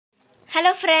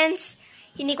Hello friends,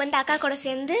 இன்னைக்கு வந்து அக்கா கூட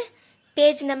சேர்ந்து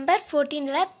பேஜ் நம்பர்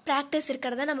 14ல பிராக்டிஸ்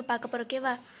இருக்கிறத நம்ம பார்க்க போறோம்.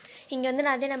 ஓகேவா? இங்க வந்து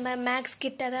நான் அதே நம்ம மேக்ஸ்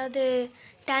கிட் அதாவது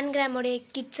 10 கிராம் உடைய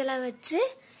கிட்ஸ் எல்லாம் வச்சு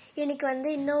இன்னைக்கு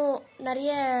வந்து இன்னும்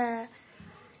நிறைய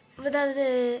அதாவது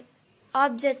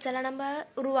ஆப்ஜெக்ட்ஸ் எல்லாம் நம்ம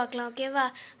உருவாக்கலாம். ஓகேவா?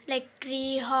 லைக் ட்ரீ,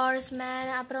 ஹார்ஸ்,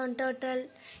 மேன், அப்புறம் டர்ட்டில்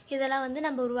இதெல்லாம் வந்து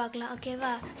நம்ம உருவாக்கலாம்.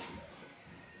 ஓகேவா?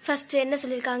 ஃபர்ஸ்ட் என்ன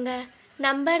சொல்லிருக்காங்க?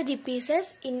 Number the pieces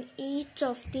in each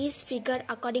of these figure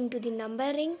according to the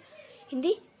numbering in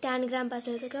the 10 gram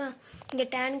puzzles. ஓகேவா? இங்க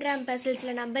 10 gram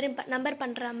puzzlesல நம்பர்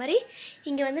பண்ற மாதிரி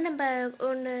இங்க வந்து நம்ம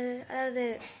ஒன்னு அதாவது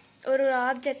ஒரு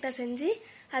ஆப்ஜெக்ட்டை செஞ்சு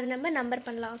அது நம்ம நம்பர்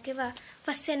பண்ணலாம். ஓகேவா?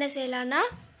 ஃபர்ஸ்ட் என்ன செய்யலாம்னா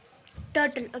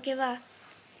டர்ட்டில். ஓகேவா?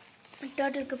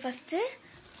 டர்ட்டிலுக்கு ஃபர்ஸ்ட்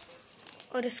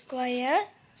ஒரு ஸ்கொயர்.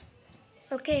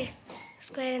 ஓகே,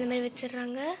 ஸ்கொயர் இந்த மாதிரி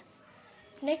வச்சிடுறாங்க.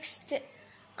 நெக்ஸ்ட்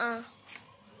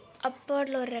upward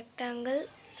ஒரு rectangle,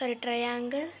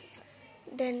 triangle,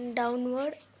 then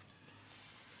downward.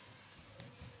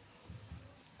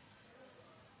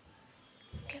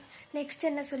 Okay. Next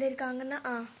என்ன சொல்லிருக்காங்கன்னா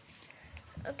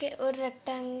ஓகே ஒரு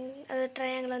rectangle அது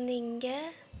triangle வந்து இங்க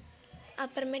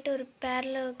அப்புறமேட்டு ஒரு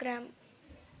parallelogram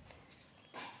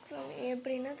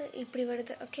எப்படின்னா இப்படி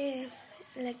வருது. Okay,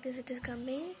 like this it is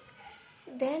coming,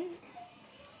 then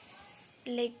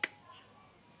like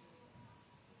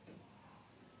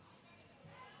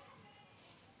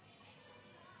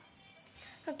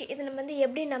okay, இது நம்ம வந்து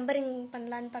எப்படி நம்பரிங்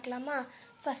பண்ணலான்னு பார்க்கலாமா?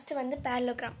 ஃபர்ஸ்ட் வந்து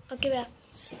parallelogram. ஓகேவா?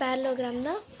 parallelogram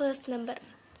தான் ஃபர்ஸ்ட் நம்பர்.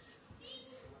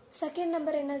 செகண்ட்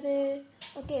நம்பர் என்னது?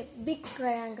 Okay, big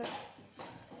triangle.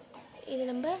 இது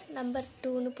நம்ம நம்பர்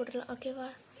 2ன்னு போட்டுடலாம். ஓகேவா?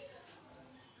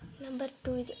 நம்பர்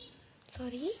 2 இது.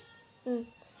 சாரி.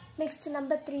 நெக்ஸ்ட்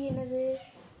நம்பர் 3 என்னது?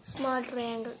 Small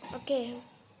triangle. ஓகே,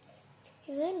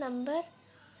 இது number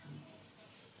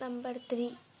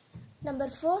 3.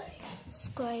 Number 4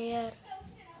 square.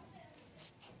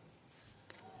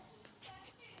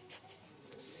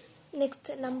 Next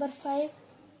number 5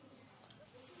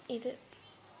 இது.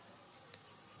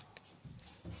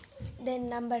 Then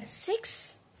number 6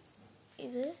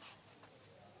 இது.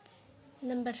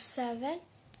 Number 7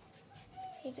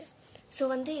 இது. ஸோ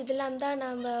வந்து இதெல்லாம் தான்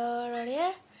நம்மளுடைய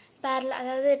பேரல்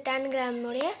அதாவது 10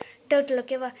 கிராமுடைய டர்ட்டில்.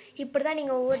 ஓகேவா? இப்படி தான்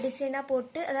நீங்கள் ஒவ்வொரு டிசைனாக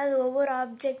போட்டு அதாவது ஒவ்வொரு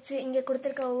ஆப்ஜெக்ட்ஸு இங்கே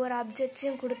கொடுத்துருக்க ஒவ்வொரு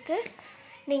ஆப்ஜெக்ட்ஸையும் கொடுத்து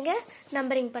நீங்கள்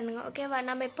நம்பரிங் பண்ணுங்கள். ஓகேவா?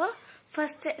 நம்ம இப்போ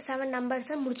ஃபர்ஸ்ட் 7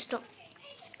 நம்பர்ஸை முடிச்சிட்டோம்.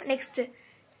 Next,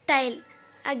 tile.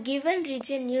 A given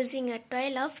region using a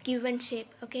tile of given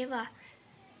shape. Okay, va?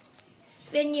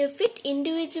 When you fit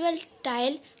individual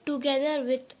tile together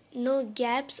with no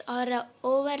gaps or a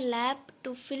overlap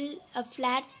to fill a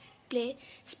flat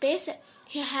space,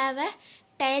 you have a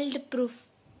tiled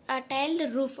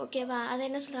roof. Okay, va? அது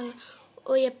என்ன சொல்றாங்க?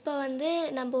 எப்போ வந்து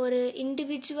நம்ம ஒரு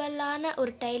இண்டிவிஜுவலான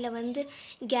ஒரு டைலை வந்து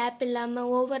gap இல்லாமல்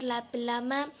ஓவர்லேப்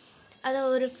இல்லாமல் அதை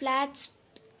ஒரு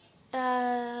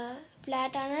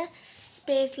ஃப்ளாட்டான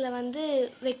ஸ்பேஸில் வந்து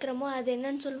வைக்கிறோமோ அது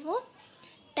என்னன்னு சொல்லுவோம்?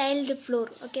 Tiled floor.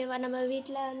 ஓகேவா? நம்ம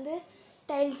வீட்டில் வந்து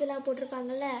டைல்ஸ் எல்லாம்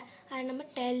போட்டிருப்பாங்கல்ல, அது நம்ம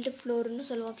டைல்டு ஃப்ளோர்னு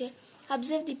சொல்லுவோம். ஓகே,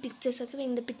 அப்சர்வ் தி பிக்சர்ஸ். ஓகே,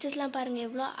 இந்த பிக்சர்ஸ்லாம் பாருங்கள்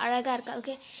எவ்வளோ அழகாக இருக்கா.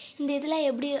 ஓகே, இந்த இதெல்லாம்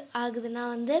எப்படி ஆகுதுன்னா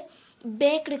வந்து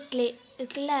பேக்டு கிளே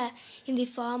இருக்குல்ல, இன் the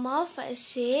form of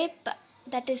shape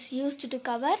that is used to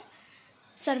cover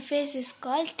surface is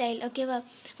call tail. ஓகேவா?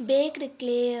 பேக்டு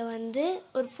கிளேயை வந்து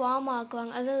ஒரு ஃபார்ம்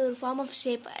ஆக்குவாங்க, அதாவது ஒரு ஃபார்ம் ஆஃப்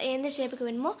ஷேப் எந்த ஷேப்புக்கு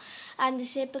வேணுமோ அந்த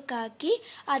ஷேப்புக்கு ஆக்கி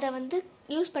அதை வந்து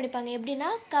யூஸ் பண்ணிப்பாங்க. எப்படின்னா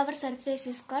cover surface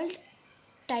is called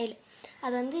tail.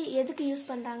 அது வந்து எதுக்கு யூஸ்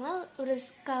பண்ணுறாங்கன்னா ஒரு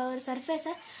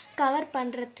சர்ஃபேஸை கவர்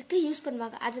பண்ணுறதுக்கு யூஸ்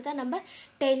பண்ணுவாங்க. அதுதான் நம்ம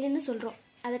டைல்னு சொல்கிறோம்.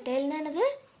 அது டைல்னா என்னது?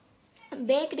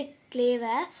 பேக்டு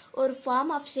கிளேவை ஒரு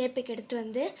ஃபார்ம் ஆஃப் ஷேப்புக்கு எடுத்து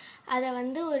வந்து அதை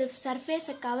வந்து ஒரு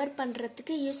சர்ஃபேஸை கவர்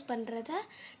பண்ணுறதுக்கு யூஸ் பண்ணுறத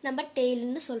நம்ம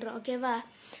டெய்ல்னு சொல்கிறோம். ஓகேவா?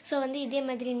 ஸோ வந்து இதே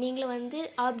மாதிரி நீங்களும் வந்து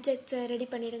ஆப்ஜெக்ட்ஸை ரெடி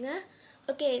பண்ணிவிடுங்க.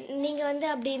 ஓகே, நீங்கள் வந்து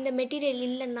அப்படி இந்த மெட்டீரியல்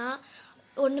இல்லைன்னா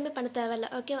ஒன்றுமே பண்ண தேவையில்ல.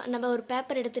 ஓகேவா? நம்ம ஒரு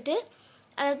பேப்பர் எடுத்துகிட்டு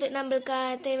அதாவது நம்மளுக்கு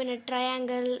தேவையான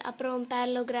ட்ரையாங்கிள், அப்புறம்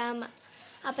பேரலோகிராம்,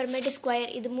 அப்புறமேட்டு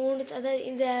ஸ்கொயர், இது 3 அதாவது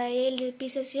இந்த 7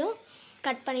 பீசஸையும்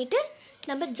கட் பண்ணிவிட்டு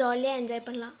நம்ம ஜாலியாக என்ஜாய்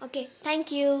பண்ணலாம். Okay,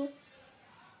 thank you.